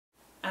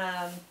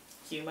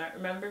You might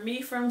remember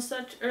me from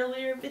such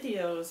earlier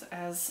videos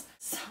as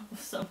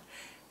some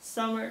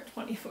summer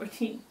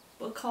 2014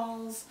 book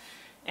hauls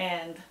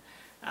and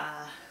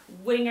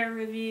winger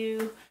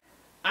review.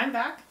 I'm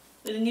back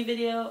with a new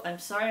video. I'm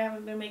sorry I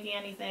haven't been making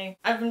anything.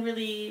 I've been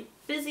really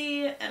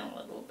busy and a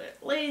little bit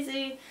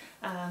lazy,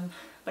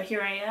 but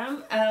here I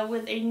am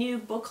with a new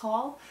book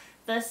haul.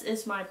 This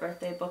is my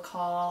birthday book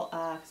haul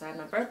because I had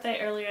my birthday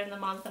earlier in the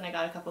month and I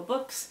got a couple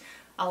books.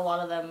 A lot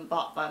of them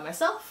bought by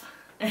myself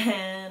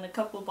and a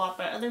couple bought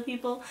by other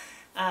people.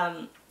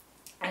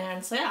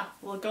 And so yeah,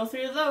 we'll go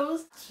through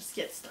those. Let's just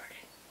get started.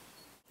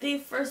 The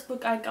first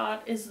book I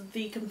got is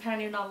the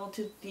companion novel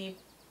to the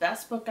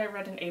best book I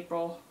read in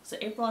April. So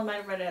April, I might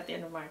have read it at the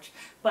end of March,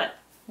 but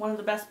one of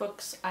the best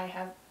books I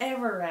have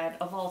ever read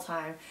of all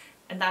time,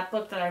 and that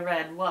book that I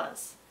read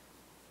was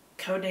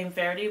Codename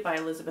Verity by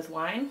Elizabeth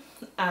Wein.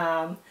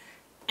 And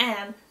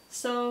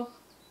so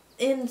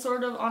in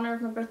sort of honor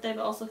of my birthday,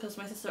 but also because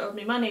my sister owed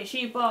me money,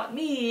 she bought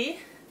me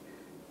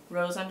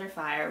Rose Under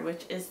Fire,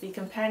 which is the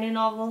companion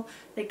novel.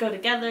 They go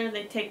together,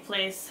 they take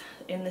place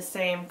in the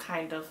same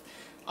kind of,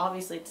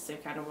 obviously it's the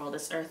same kind of world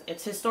as Earth.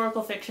 It's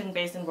historical fiction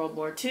based in World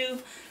War II.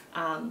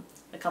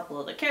 A couple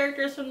of the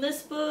characters from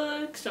this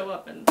book show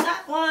up in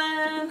that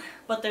one,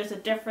 but there's a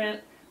different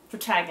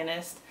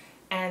protagonist,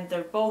 and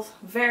they're both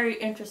very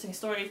interesting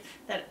stories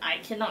that I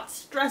cannot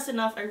stress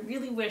enough. I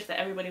really wish that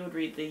everybody would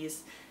read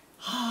these.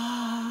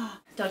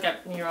 Don't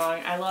get me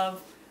wrong, I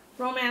love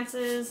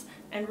romances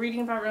and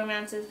reading about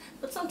romances,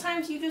 but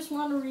sometimes you just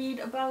want to read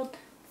about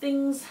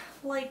things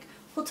like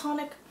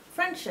platonic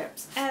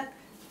friendships, and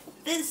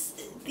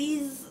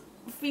these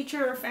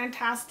feature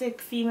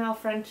fantastic female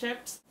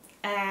friendships,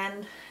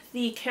 and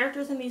the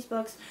characters in these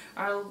books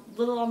are a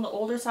little on the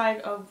older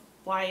side of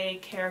YA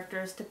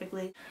characters.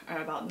 Typically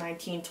are about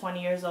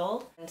 19-20 years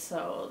old, and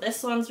so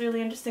this one's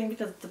really interesting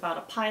because it's about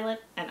a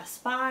pilot and a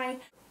spy,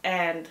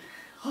 and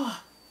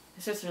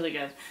it's just really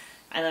good.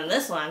 And then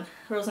this one,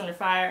 Rose Under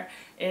Fire,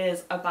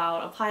 is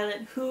about a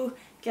pilot who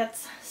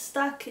gets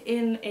stuck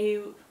in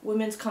a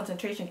women's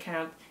concentration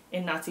camp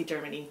in Nazi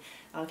Germany.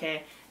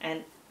 Okay,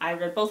 and I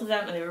read both of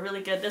them and they were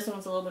really good. This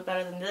one's a little bit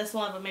better than this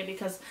one, but maybe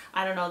because,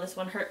 I don't know, this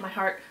one hurt my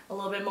heart a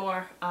little bit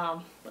more.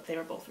 But they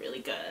were both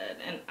really good,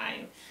 and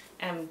I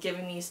am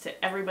giving these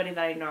to everybody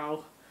that I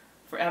know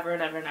forever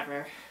and ever and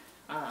ever.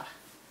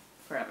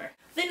 Forever.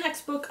 The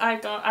next book I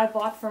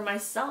bought for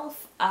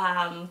myself,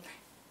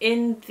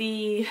 in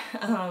the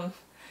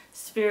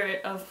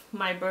spirit of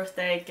my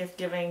birthday gift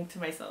giving to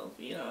myself,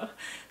 you know.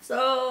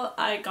 So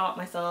I got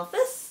myself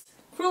this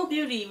Cruel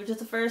Beauty, which is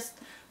the first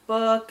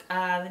book.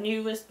 The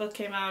newest book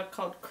came out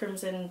called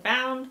Crimson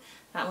Bound.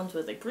 That one's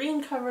with a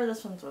green cover,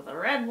 this one's with a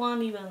red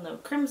one, even though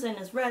crimson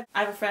is red. I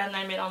have a friend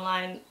I made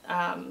online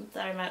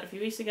that I met a few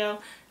weeks ago,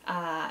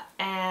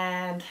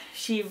 and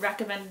she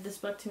recommended this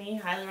book to me,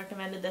 highly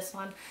recommended this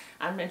one,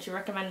 and she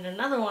recommended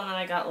another one that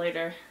I got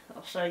later,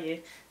 I'll show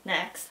you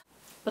next.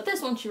 But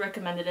this one she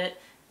recommended it,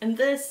 and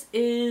this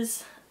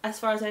is, as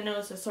far as I know,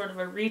 is a sort of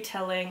a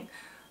retelling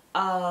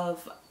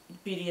of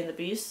Beauty and the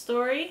Beast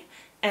story,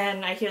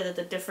 and I hear that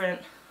the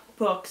different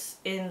books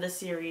in the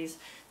series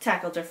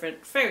tackle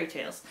different fairy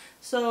tales.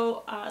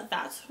 So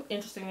that's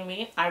interesting to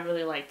me. I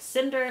really liked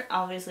Cinder.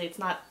 Obviously it's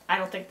not, I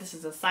don't think this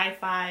is a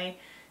sci-fi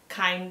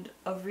kind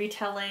of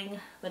retelling,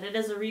 but it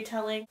is a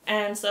retelling.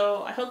 And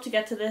so I hope to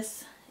get to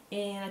this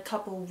in a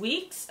couple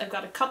weeks. I've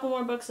got a couple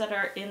more books that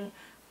are in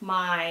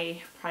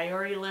my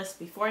priority list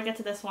before I get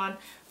to this one,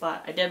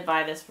 but I did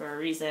buy this for a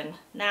reason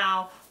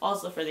now,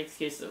 also for the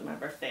excuse of my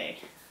birthday.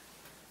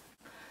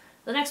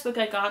 The next book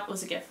I got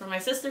was a gift from my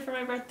sister for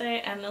my birthday,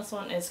 and this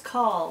one is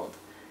called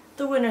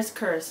The Winner's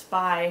Curse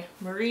by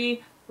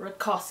Marie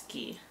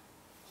Rakowski.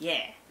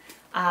 Yeah.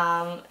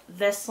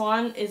 This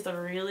one is a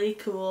really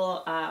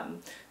cool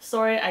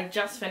story. I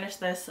just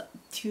finished this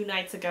 2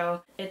 nights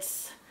ago.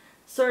 It's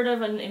sort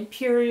of an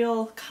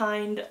imperial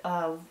kind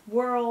of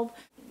world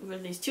where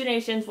these two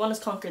nations, one has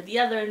conquered the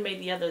other and made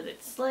the other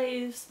its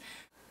slaves.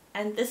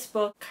 And this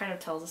book kind of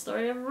tells the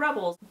story of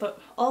rebels,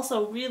 but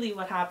also really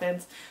what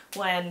happens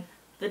when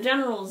the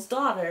general's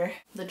daughter,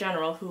 the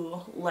general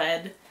who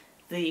led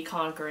the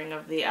conquering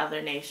of the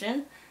other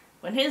nation,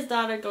 when his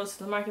daughter goes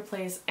to the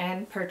marketplace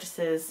and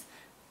purchases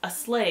a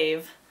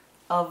slave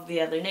of the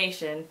other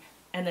nation,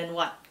 and then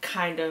what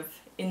kind of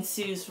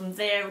ensues from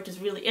there, which is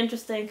really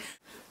interesting.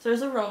 So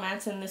there's a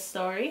romance in this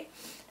story,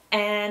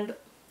 and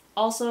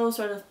also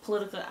sort of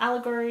political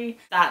allegory.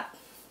 That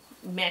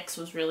mix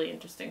was really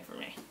interesting for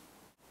me.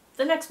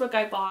 The next book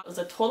I bought was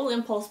a total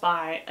impulse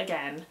buy,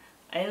 again,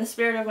 in the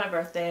spirit of my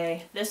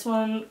birthday. This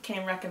one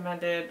came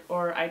recommended,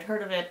 or I'd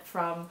heard of it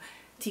from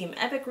Team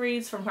Epic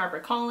Reads from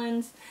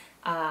HarperCollins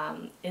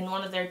in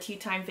one of their tea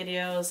time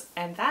videos,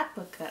 and that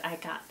book that I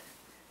got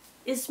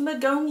is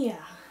Magonia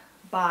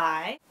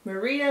by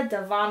Maria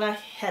Davana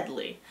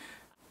Headley.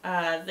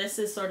 This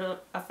is sort of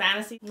a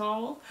fantasy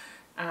novel,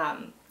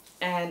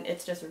 and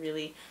it's just a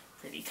really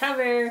pretty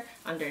cover.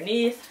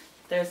 Underneath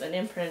there's an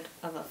imprint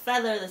of a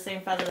feather, the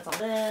same feather that's on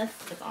this,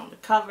 it's on the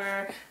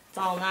cover, it's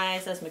all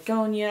nice, that's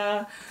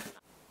Magonia.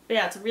 But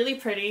yeah, it's really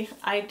pretty.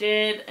 I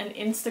did an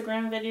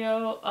Instagram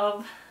video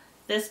of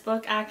this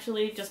book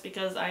actually just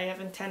because I have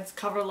intense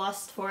cover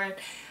lust for it,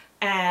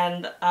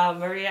 and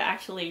Maria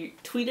actually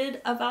tweeted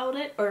about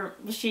it, or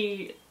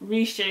she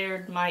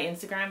reshared my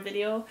Instagram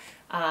video,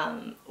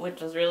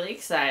 which was really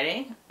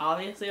exciting.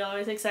 Obviously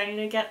always exciting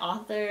to get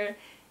author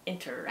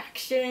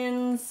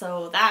interaction,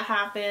 so that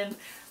happened.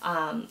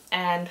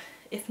 And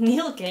if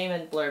Neil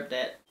Gaiman blurbed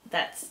it,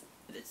 it's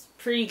a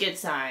pretty good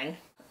sign.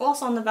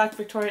 Also on the back,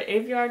 Victoria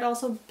Aveyard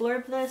also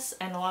blurbed this,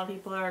 and a lot of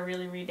people are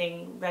really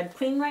reading Red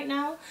Queen right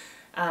now.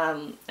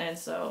 And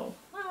so,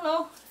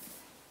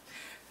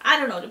 I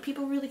don't know, do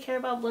people really care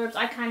about blurbs?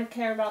 I kind of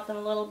care about them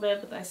a little bit,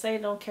 but I say I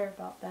don't care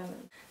about them.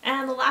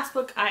 And the last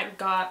book I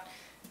got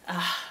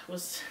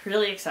was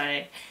really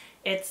exciting.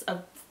 It's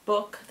a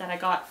book that I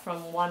got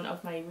from one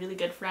of my really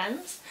good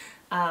friends,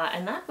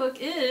 and that book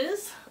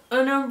is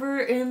A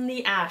Number in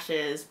the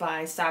Ashes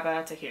by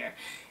Sabaa Tahir.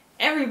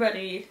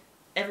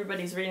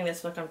 Everybody's reading this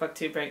book on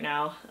BookTube right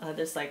now.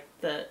 There's like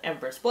the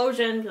Emperor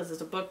Explosion, because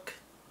it's a book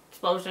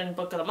explosion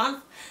book of the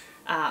month.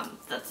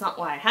 That's not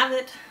why I have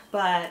it,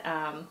 but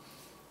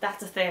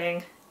that's a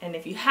thing. And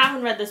if you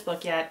haven't read this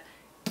book yet,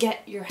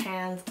 get your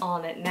hands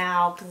on it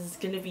now, because it's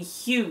going to be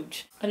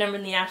huge. A Number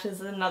in the Ashes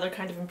is another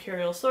kind of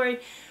imperial story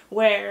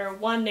where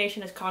one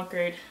nation has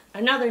conquered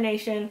another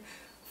nation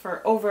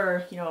for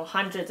over,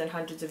 hundreds and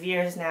hundreds of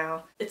years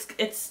now.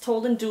 It's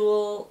told in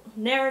dual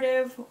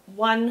narrative.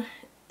 One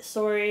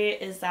story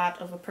is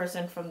that of a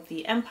person from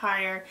the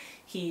Empire.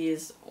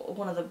 He's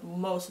one of the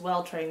most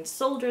well-trained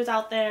soldiers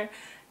out there.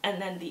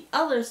 And then the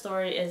other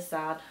story is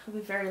that of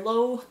a very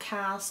low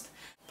caste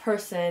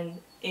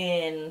person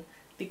in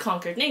the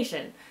conquered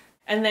nation.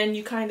 And then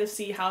you kind of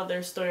see how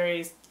their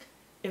stories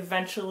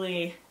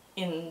eventually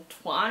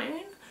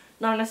entwine.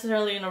 Not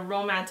necessarily in a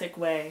romantic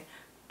way,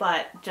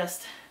 but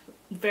just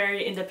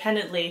very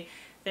independently.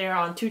 They're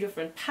on two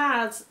different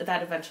paths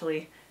that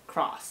eventually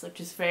cross, which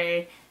is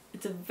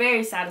it's a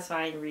very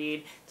satisfying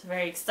read. It's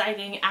very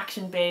exciting,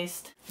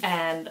 action-based,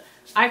 and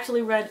I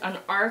actually read an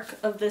arc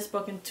of this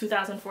book in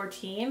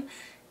 2014,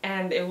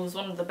 and it was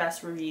one of the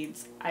best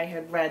reads I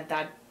had read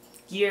that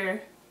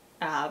year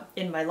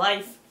in my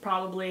life,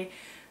 probably.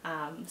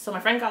 So my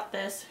friend got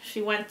this.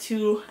 She went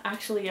to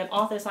actually an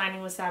author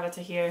signing with Sabaa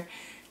Tahir.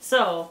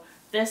 So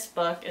this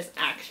book is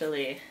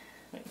actually,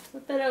 let me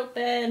flip it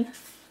open.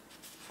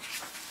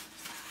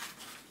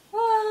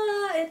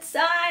 It's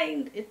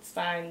signed! It's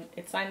signed.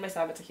 It's signed by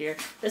Sabaa Tahir.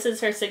 This is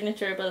her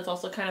signature, but it's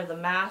also kind of the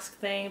mask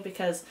thing,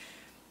 because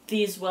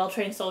these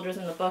well-trained soldiers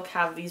in the book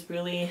have these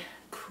really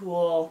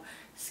cool,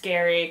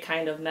 scary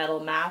kind of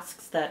metal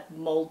masks that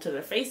mold to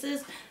their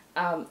faces.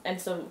 And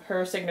so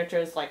her signature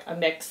is like a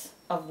mix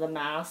of the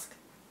mask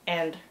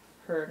and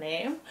her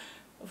name,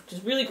 which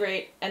is really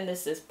great. And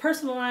this is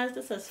personalized.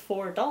 It says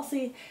 "For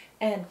Dulcie,"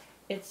 and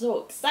it's so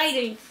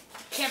exciting.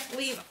 I can't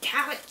believe I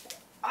have it.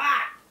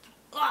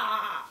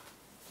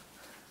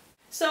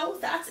 So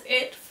that's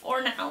it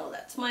for now.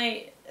 That's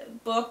my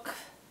book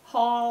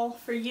haul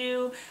for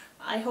you.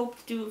 I hope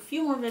to do a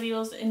few more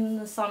videos in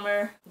the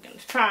summer.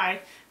 I'm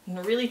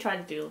gonna really try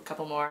to do a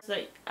couple more.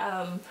 So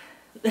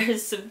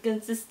there's some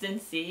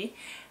consistency.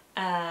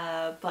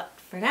 But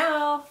for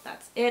now,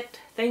 that's it.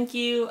 Thank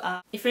you.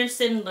 If you're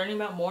interested in learning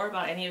more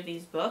about any of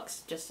these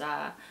books, just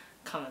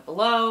comment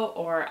below,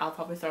 or I'll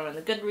probably throw in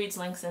the GOODREADS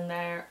links in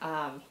there.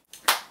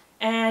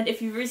 And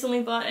if you've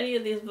recently bought any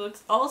of these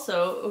books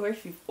also, or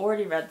if you've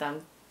already read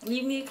them,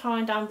 leave me a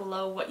comment down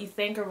below what you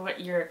think, or what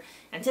you're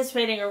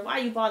anticipating, or why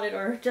you bought it,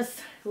 or just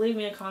leave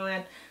me a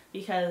comment,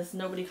 because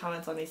nobody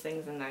comments on these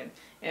things and I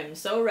am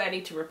so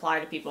ready to reply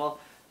to people.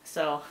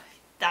 So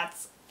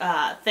that's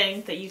a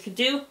thing that you can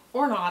do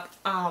or not.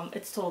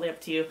 It's totally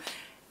up to you.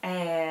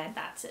 And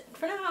that's it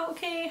for now.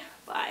 Okay,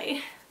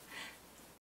 bye.